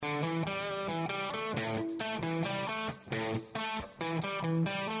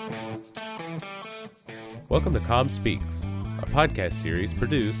Welcome to Comm Speaks, a podcast series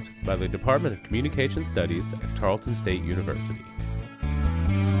produced by the Department of Communication Studies at Tarleton State University.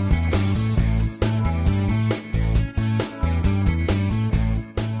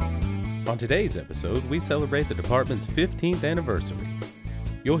 On today's episode, we celebrate the department's 15th anniversary.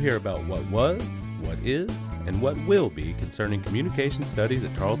 You'll hear about what was, what is, and what will be concerning communication studies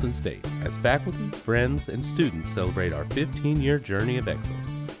at Tarleton State as faculty, friends, and students celebrate our 15-year journey of excellence.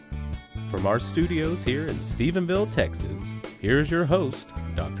 From our studios here in Stephenville, Texas, here's your host,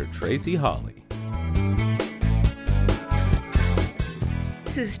 Dr. Tracey Holley.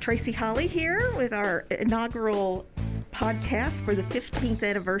 This is Tracey Holley here with our inaugural podcast for the 15th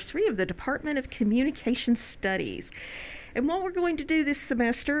anniversary of the Department of Communication Studies. And what we're going to do this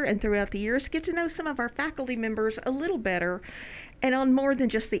semester and throughout the year is get to know some of our faculty members a little better and on more than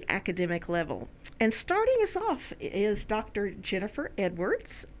just the academic level. And starting us off is Dr. Jennifer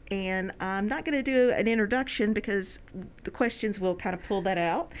Edwards. And I'm not going to do an introduction because the questions will kind of pull that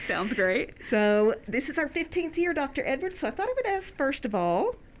out. Sounds great. So this is our 15th year, Dr. Edwards. So I thought I would ask, first of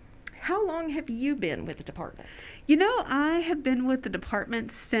all, how long have you been with the department? You know, I have been with the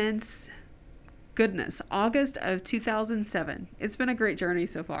department since, goodness, August of 2007. It's been a great journey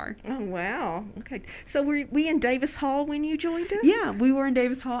so far. Oh, wow. Okay. So were we in Davis Hall when you joined us? Yeah, we were in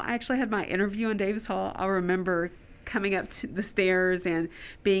Davis Hall. I actually had my interview in Davis Hall. I remember coming up to the stairs and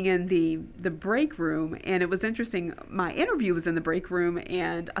being in the break room, and it was interesting. My interview was in the break room,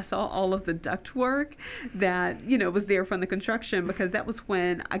 and I saw all of the duct work that was there from the construction, because that was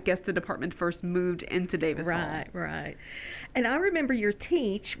when I guess the department first moved into Davis Hall. Right. And I remember your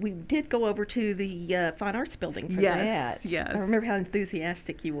teach. We did go over to the Fine Arts Building for that. Yes. I remember how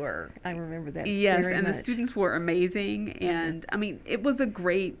enthusiastic you were. I remember that. Yes, very and much. The students were amazing, and I mean, it was a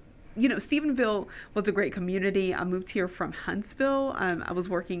great. Stephenville was a great community. I moved here from Huntsville. I was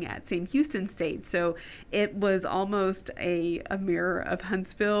working at Houston State, so it was almost a mirror of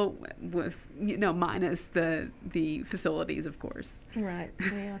Huntsville with, minus the facilities, of course. Right,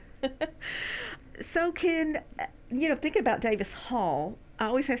 yeah. So thinking about Davis Hall, I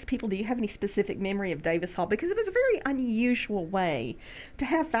always ask people, do you have any specific memory of Davis Hall? Because it was a very unusual way to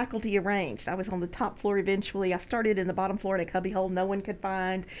have faculty arranged. I was on the top floor eventually. I started in the bottom floor in a cubbyhole no one could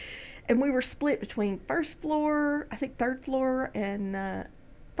find. And we were split between first floor, I think third floor, and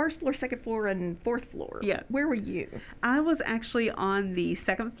first floor, second floor, and fourth floor. Yeah. Where were you? I was actually on the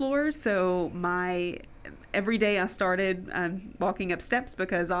second floor, so every day I started walking up steps,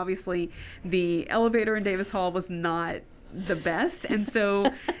 because obviously the elevator in Davis Hall was not the best, and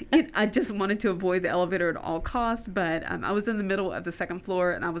so I just wanted to avoid the elevator at all costs. But I was in the middle of the second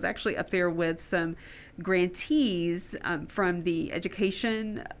floor, and I was actually up there with some grantees from the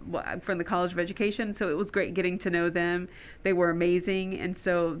College of Education. So it was great getting to know them. They were amazing, and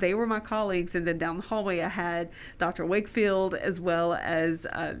so they were my colleagues. And then down the hallway I had Dr. Wakefield as well as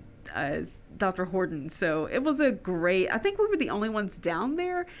Dr. Horton. So it was a great, I think we were the only ones down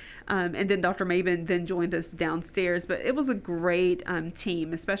there. And then Dr. Maven then joined us downstairs. But it was a great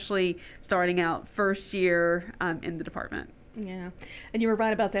team, especially starting out first year in the department. Yeah. And you were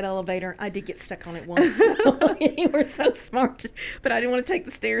right about that elevator. I did get stuck on it once. So you were so smart. But I didn't want to take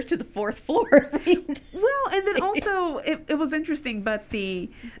the stairs to the fourth floor. Well, and then also it was interesting, but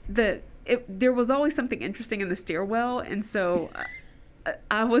there was always something interesting in the stairwell. And so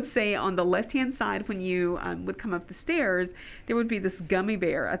I would say on the left-hand side, when you would come up the stairs, there would be this gummy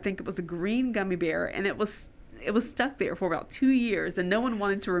bear. I think it was a green gummy bear, and it was stuck there for about 2 years, and no one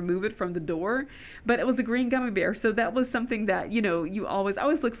wanted to remove it from the door, but it was a green gummy bear. So that was something that, I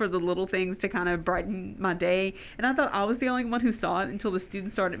always look for the little things to kind of brighten my day. And I thought I was the only one who saw it until the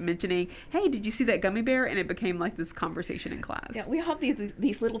students started mentioning, hey, did you see that gummy bear? And it became like this conversation in class. Yeah, we have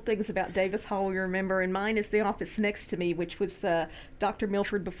these little things about Davis Hall we remember, and mine is the office next to me, which was Dr.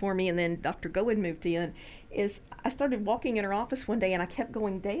 Milford before me, and then Dr. Goen moved in. I started walking in her office one day, and I kept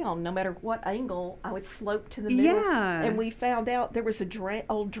going down. No matter what angle, I would slope to the middle. Yeah. And we found out there was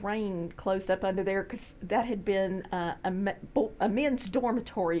old drain closed up under there, because that had been a men's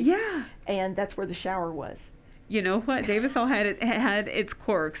dormitory. Yeah. And that's where the shower was. You know what? Davis Hall had its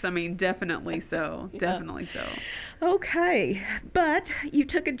quirks. I mean, definitely so. Yeah. Definitely so. Okay. But you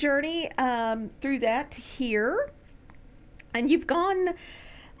took a journey through that here, and you've gone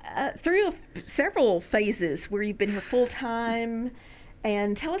through several phases where you've been here full-time.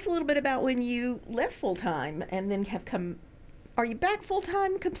 And tell us a little bit about when you left full-time and then have come. Are you back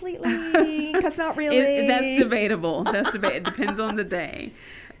full-time completely? Because not really. That's debatable. It depends on the day.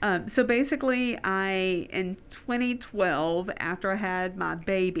 So basically, in 2012, after I had my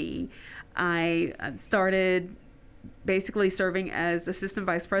baby, I started basically serving as assistant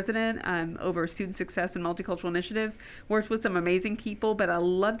vice president over student success and multicultural initiatives. Worked with some amazing people, but I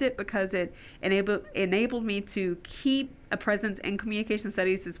loved it because it enabled me to keep a presence in communication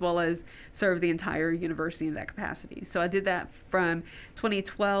studies as well as serve the entire university in that capacity. So I did that from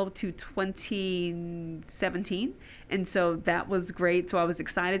 2012 to 2017, and so that was great. So I was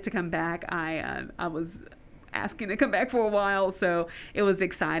excited to come back. I was asking to come back for a while, so it was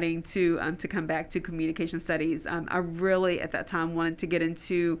exciting to come back to communication studies. I really at that time wanted to get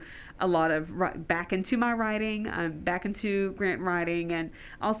into a lot of back into my writing, back into grant writing, and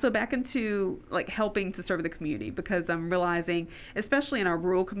also back into like helping to serve the community, because I'm realizing, especially in our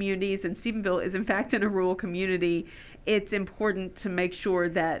rural communities, and Stephenville is in fact in a rural community, it's important to make sure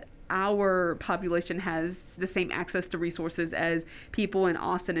that our population has the same access to resources as people in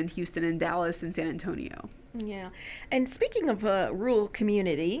Austin and Houston and Dallas and San Antonio. Yeah. And speaking of rural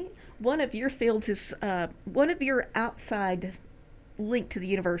community, one of your fields is one of your outside link to the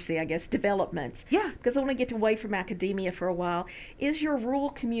university, I guess, developments. Yeah. Because I want to get away from academia for a while, is your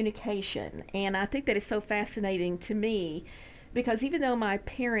rural communication. And I think that is so fascinating to me, because even though my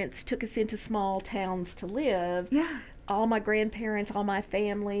parents took us into small towns to live, Yeah. all my grandparents, all my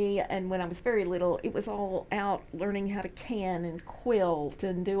family, and when I was very little, it was all out learning how to can and quilt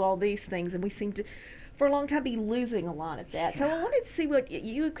and do all these things. And we seemed to, for a long time, be losing a lot of that. So I wanted to see what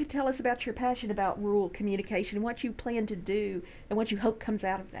you could tell us about your passion about rural communication and what you plan to do and what you hope comes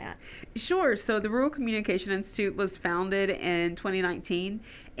out of that. Sure. So the Rural Communication Institute was founded in 2019,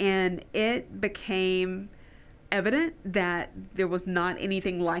 and it became evident that there was not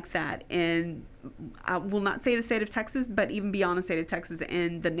anything like that in, I will not say the state of Texas, but even beyond the state of Texas,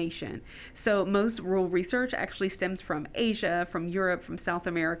 in the nation. So most rural research actually stems from Asia, from Europe, from South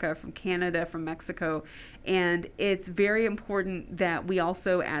America, from Canada, from Mexico. And it's very important that we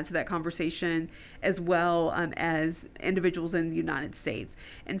also add to that conversation as well as individuals in the United States.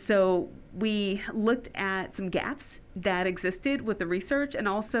 And so we looked at some gaps that existed with the research, and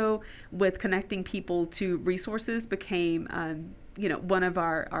also with connecting people to resources became one of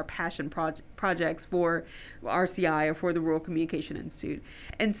our passion projects for RCI, or for the Rural Communication Institute.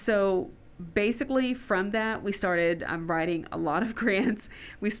 And so basically from that, we started writing a lot of grants.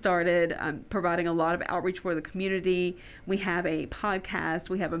 We started providing a lot of outreach for the community. We have a podcast.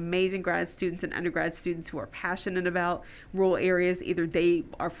 We have amazing grad students and undergrad students who are passionate about rural areas. Either they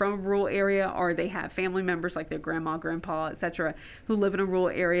are from a rural area, or they have family members like their grandma, grandpa, etc., who live in a rural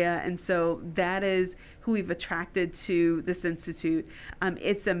area. And so that is who we've attracted to this institute.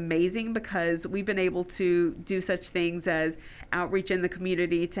 It's amazing because we've been able to do such things as outreach in the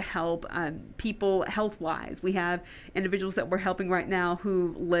community to help people health-wise. We have individuals that we're helping right now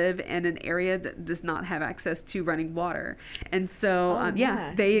who live in an area that does not have access to running water. And so,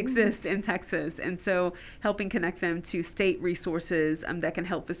 they exist in Texas. And so helping connect them to state resources that can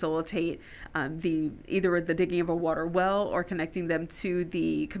help facilitate either the digging of a water well, or connecting them to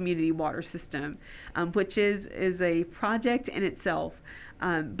the community water system, which is a project in itself.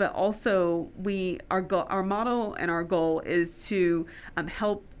 But also our motto and our goal is to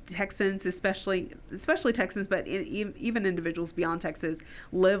help Texans, especially Texans, but even individuals beyond Texas,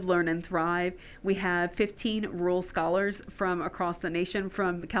 live, learn, and thrive. We have 15 rural scholars from across the nation,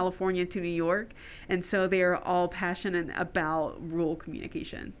 from California to New York, and so they are all passionate about rural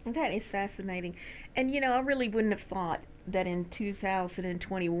communication. That is fascinating. And I really wouldn't have thought that in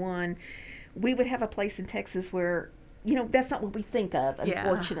 2021 we would have a place in Texas where that's not what we think of,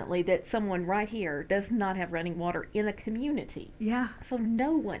 unfortunately, that someone right here does not have running water in a community. Yeah. So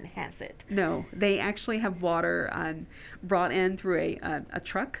no one has it. No, they actually have water brought in through a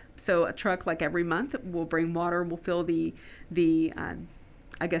truck. So a truck, like every month, will bring water, will fill the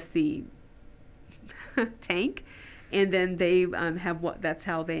tank, and then they that's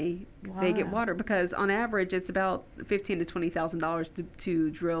how they get water, because on average it's about $15,000 to $20,000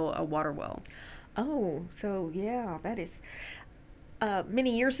 to drill a water well. Oh, so yeah, that is.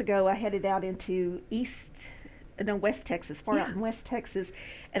 Many years ago, I headed out into West Texas, far out in West Texas,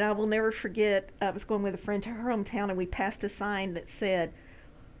 and I will never forget, I was going with a friend to her hometown, and we passed a sign that said,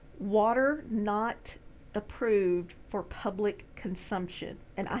 "Water not approved for public consumption."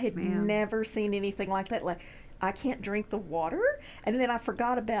 And I had never seen anything like that. Like, I can't drink the water? And then I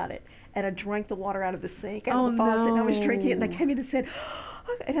forgot about it, and I drank the water out of the sink, out of the faucet, and I was drinking it, and they came in and said,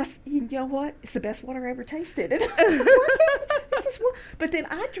 and I said, you know what? It's the best water I ever tasted. And I said, but then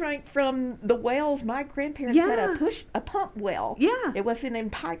I drank from the wells. My grandparents had a pump well. Yeah. It wasn't in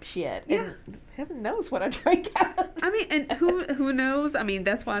pipes yet. Yeah. And Heaven knows what I drink out of. I mean, and who knows? I mean,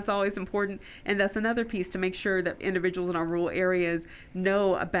 that's why it's always important, and that's another piece to make sure that individuals in our rural areas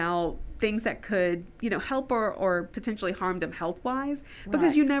know about things that could, help or potentially harm them health-wise, because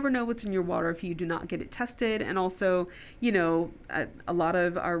Right. you never know what's in your water if you do not get it tested. And also, a lot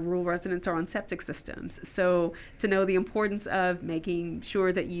of our rural residents are on septic systems, so to know the importance of making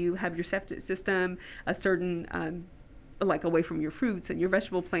sure that you have your septic system a certain like away from your fruits and your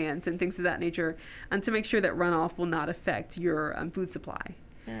vegetable plants and things of that nature, and to make sure that runoff will not affect your food supply.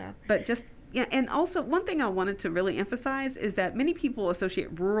 Yeah. But just, yeah, and also one thing I wanted to really emphasize is that many people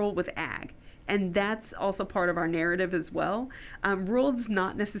associate rural with ag. And that's also part of our narrative as well. Rural does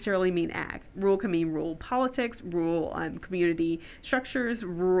not necessarily mean ag. Rural can mean rural politics, rural community structures,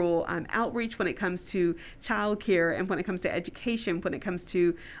 rural outreach when it comes to childcare, and when it comes to education, when it comes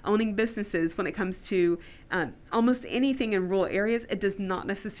to owning businesses, when it comes to almost anything in rural areas. It does not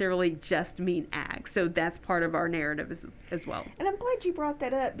necessarily just mean ag. So that's part of our narrative as well. And I'm glad you brought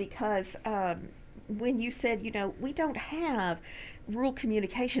that up because when you said, we don't have rural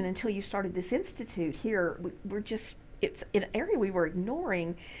communication until you started this institute here, it's an area we were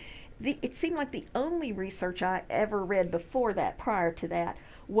ignoring. It seemed like the only research I ever read prior to that,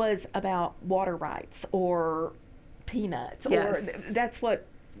 was about water rights or peanuts. Yes. Or that's what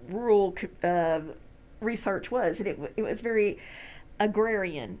rural research was. And it was very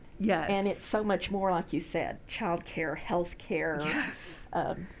agrarian. Yes. And it's so much more, like you said, child care, health care. Yes.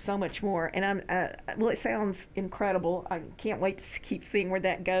 So much more. And well, it sounds incredible. I can't wait to keep seeing where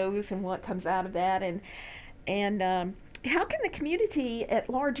that goes and what comes out of that. And how can the community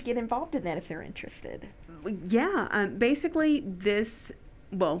at large get involved in that if they're interested? Yeah. Basically,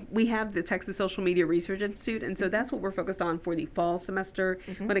 we have the Texas Social Media Research Institute, and so that's what we're focused on for the fall semester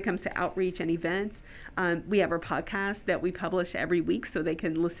when it comes to outreach and events. We have our podcast that we publish every week, so they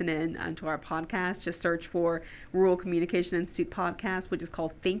can listen in to our podcast. Just search for Rural Communication Institute podcast, which is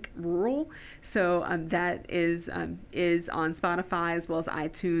called Think Rural. So that is on Spotify as well as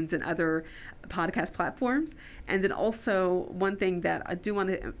iTunes and other podcast platforms. And then also one thing that I do want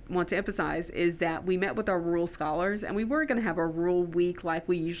to emphasize is that we met with our rural scholars, and we were going to have a rural week like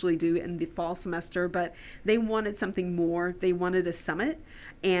we usually do in the fall semester, but they wanted something more. They wanted a summit,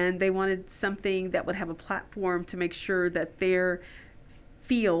 and they wanted something that would have a platform to make sure that their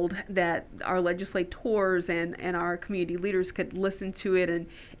field, that our legislators and our community leaders could listen to it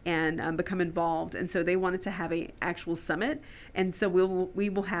and become involved. And so they wanted to have an actual summit, and so we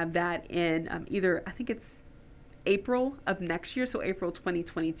will have that in either, I think it's April of next year, so April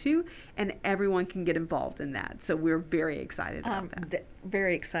 2022, and everyone can get involved in that. So we're very excited about that.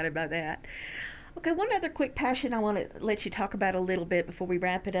 Very excited about that. Okay, one other quick passion I want to let you talk about a little bit before we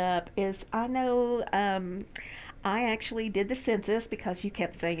wrap it up is I know I actually did the census because you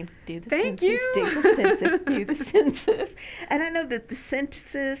kept saying, do the Thank census, you. do the census, do the census. And I know that the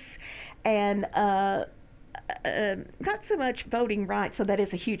census and not so much voting rights, so that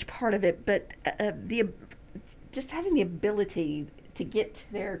is a huge part of it, but just having the ability to get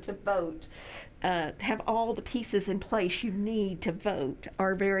there to vote, have all the pieces in place you need to vote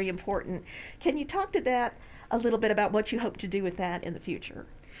are very important. Can you talk to that a little bit about what you hope to do with that in the future?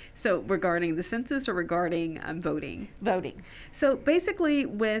 So regarding the census or regarding voting? Voting. So basically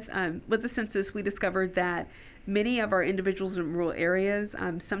with the census, we discovered that many of our individuals in rural areas,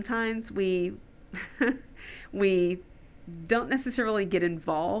 sometimes we don't necessarily get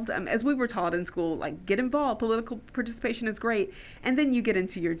involved. As we were taught in school, like, get involved, political participation is great. And then you get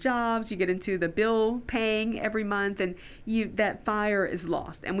into your jobs, you get into the bill paying every month, and that fire is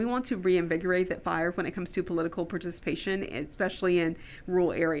lost. And we want to reinvigorate that fire when it comes to political participation, especially in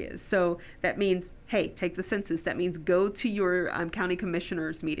rural areas. So that means, hey, take the census. That means go to your county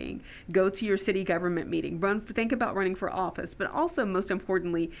commissioners meeting, go to your city government meeting, think about running for office, but also most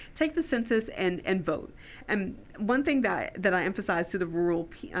importantly, take the census and vote. And one thing that I emphasize to the rural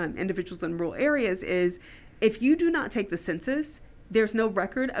individuals in rural areas is, if you do not take the census, there's no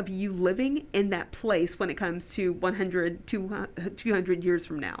record of you living in that place when it comes to 100, 200 years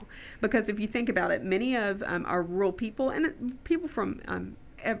from now. Because if you think about it, many of our rural people, and people from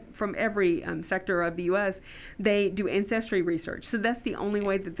every sector of the U.S., they do ancestry research. So that's the only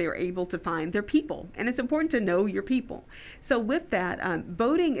way that they're able to find their people. And it's important to know your people. So with that,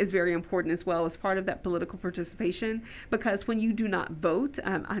 voting is very important as well as part of that political participation, because when you do not vote,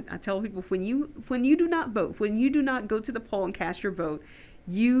 I tell people, when you do not vote, when you do not go to the poll and cast your vote,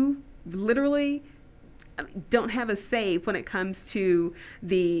 you literally don't have a say when it comes to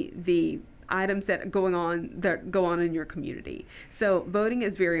the items that go on in your community. So voting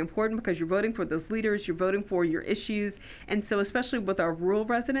is very important because you're voting for those leaders, you're voting for your issues. And so especially with our rural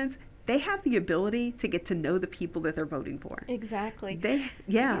residents, they have the ability to get to know the people that they're voting for. Exactly.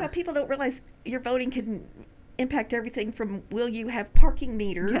 Yeah. People don't realize your voting can impact everything from will you have parking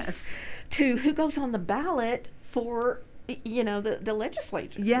meters Yes. to who goes on the ballot for the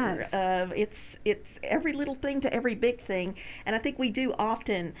legislature. Yes. It's every little thing to every big thing, and I think we do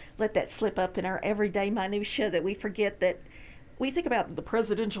often let that slip up in our everyday minutia, that we forget that we think about the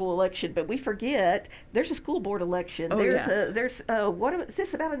presidential election, but we forget there's a school board election. Oh, What is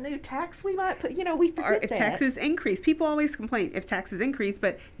this about a new tax we might put? We forget Or if that. taxes increase. People always complain if taxes increase,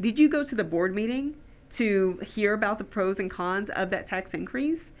 but did you go to the board meeting to hear about the pros and cons of that tax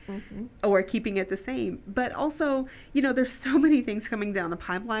increase or keeping it the same? But also, there's so many things coming down the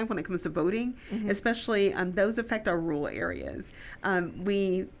pipeline when it comes to voting, especially those affect our rural areas.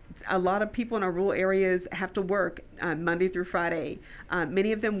 A lot of people in our rural areas have to work Monday through Friday.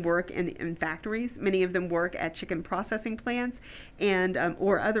 Many of them work in factories. Many of them work at chicken processing plants and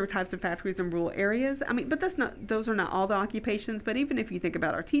or other types of factories in rural areas. But those are not all the occupations. But even if you think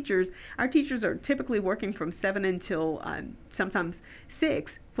about our teachers are typically working from 7 until sometimes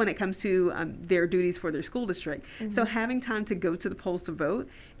 6 when it comes to their duties for their school district. So having time to go to the polls to vote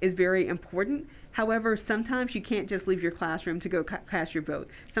is very important. However, sometimes you can't just leave your classroom to go cast your vote.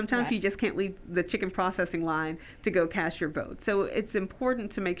 Sometimes you just can't leave the chicken processing line to go cast your vote. So it's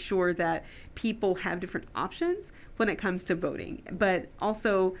important to make sure that people have different options when it comes to voting. But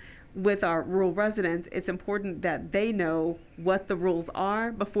also with our rural residents, it's important that they know what the rules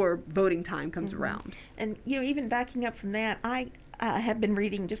are before voting time comes around. And even backing up from that, I have been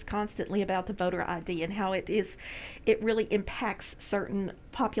reading just constantly about the voter ID and how it really impacts certain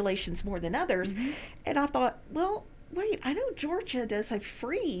populations more than others. And I thought, well, wait, I know Georgia does a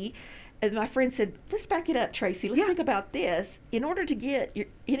free, and my friend said, let's back it up, Tracy. Let's think about this. In order to get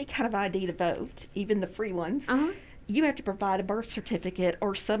any kind of ID to vote, even the free ones, you have to provide a birth certificate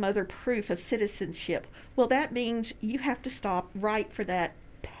or some other proof of citizenship. Well, that means you have to stop, write for that,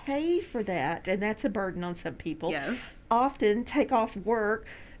 pay for that, and that's a burden on some people. Yes. Often take off work,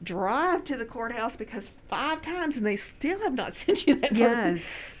 drive to the courthouse because 5 times and they still have not sent you that person.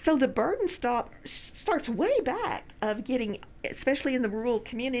 Yes. So the burden starts way back of getting, especially in the rural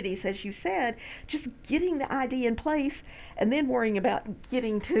communities, as you said, just getting the ID in place and then worrying about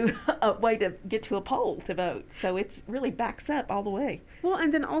getting to a way to get to a poll to vote. So it's really backs up all the way. Well,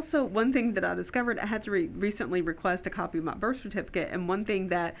 and then also one thing that I discovered, I had to recently request a copy of my birth certificate. And one thing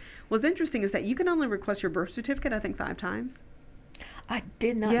that was interesting is that you can only request your birth certificate, I think, 5 times. I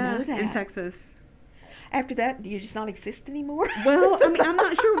did not know that. In Texas. After that, do you just not exist anymore? Well, I'm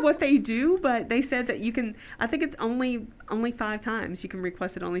not sure what they do, but they said that you can, I think it's only 5 times. You can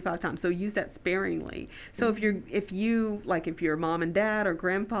request it only 5 times. So use that sparingly. So if your mom and dad or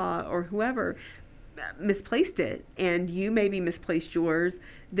grandpa or whoever misplaced it and you maybe misplaced yours,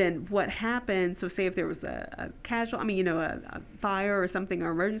 then what happens, so say if there was a a fire or something,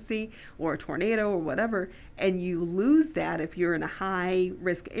 or emergency or a tornado or whatever, and you lose that if you're in a high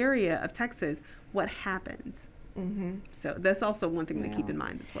risk area of Texas, what happens? So that's also one thing to keep in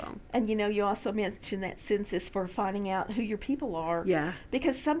mind as well. And you also mentioned that census for finding out who your people are. Yeah.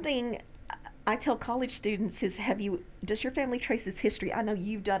 Because something I tell college students is, does your family trace its history? I know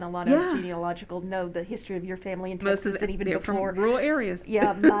you've done a lot of genealogical, know the history of your family in Texas. Most of and even they're before. from rural areas.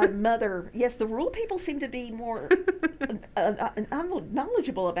 Yeah, my mother, yes, the rural people seem to be more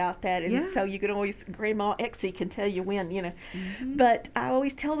knowledgeable about that. And so you can always, Grandma Exie can tell you when, But I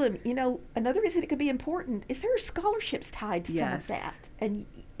always tell them, another reason it could be important is there are scholarships tied to some of that. And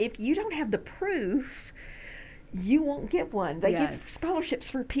if you don't have the proof, you won't get one. They give scholarships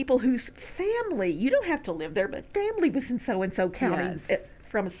for people whose family, you don't have to live there, but family was in so-and-so county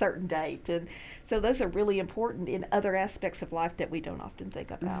from a certain date. And so those are really important in other aspects of life that we don't often think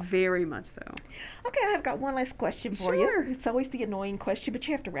about. Very much so. Okay, I've got one last question for you. It's always the annoying question, but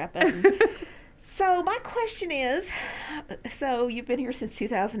you have to wrap up. So my question is, so you've been here since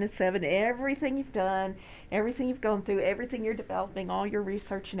 2007, everything you've done, everything you've gone through, everything you're developing, all your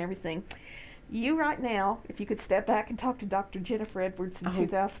research and everything. You right now, if you could step back and talk to Dr. Jennifer Edwards in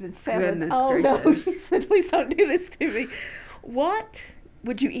 2007. No, she said, please don't do this to me. What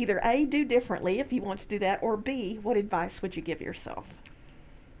would you either A, do differently if you want to do that, or B, what advice would you give yourself?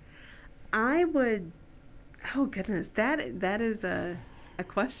 I would, oh goodness, that is a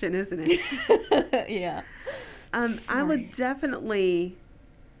question, isn't it? Yeah. I would definitely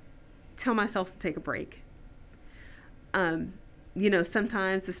tell myself to take a break.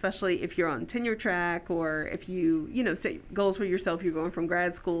 Sometimes, especially if you're on tenure track, or if you set goals for yourself, you're going from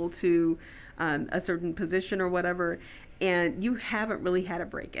grad school to a certain position or whatever, and you haven't really had a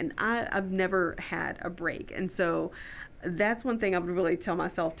break. And I've never had a break. And so that's one thing I would really tell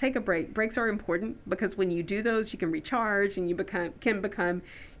myself, take a break. Breaks are important because when you do those, you can recharge and you can become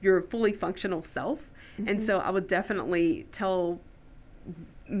your fully functional self. And so I would definitely tell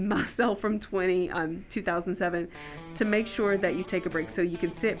myself from 2007 to make sure that you take a break so you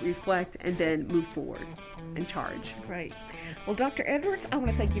can sit, reflect, and then move forward and charge. Right. Well, Dr. Edwards, I want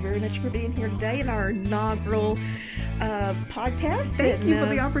to thank you very much for being here today in our inaugural podcast. Thank you for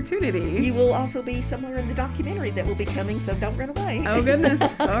the opportunity. You will also be somewhere in the documentary that will be coming, so don't run away. Oh, goodness.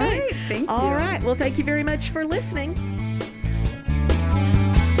 All right. Thank you. All right. Well, thank you very much for listening.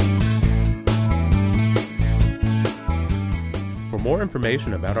 For more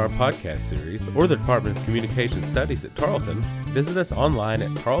information about our podcast series or the Department of Communication Studies at Tarleton, visit us online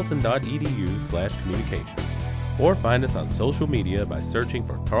at tarleton.edu/communications or find us on social media by searching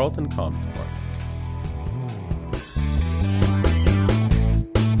for Tarleton Comm Department.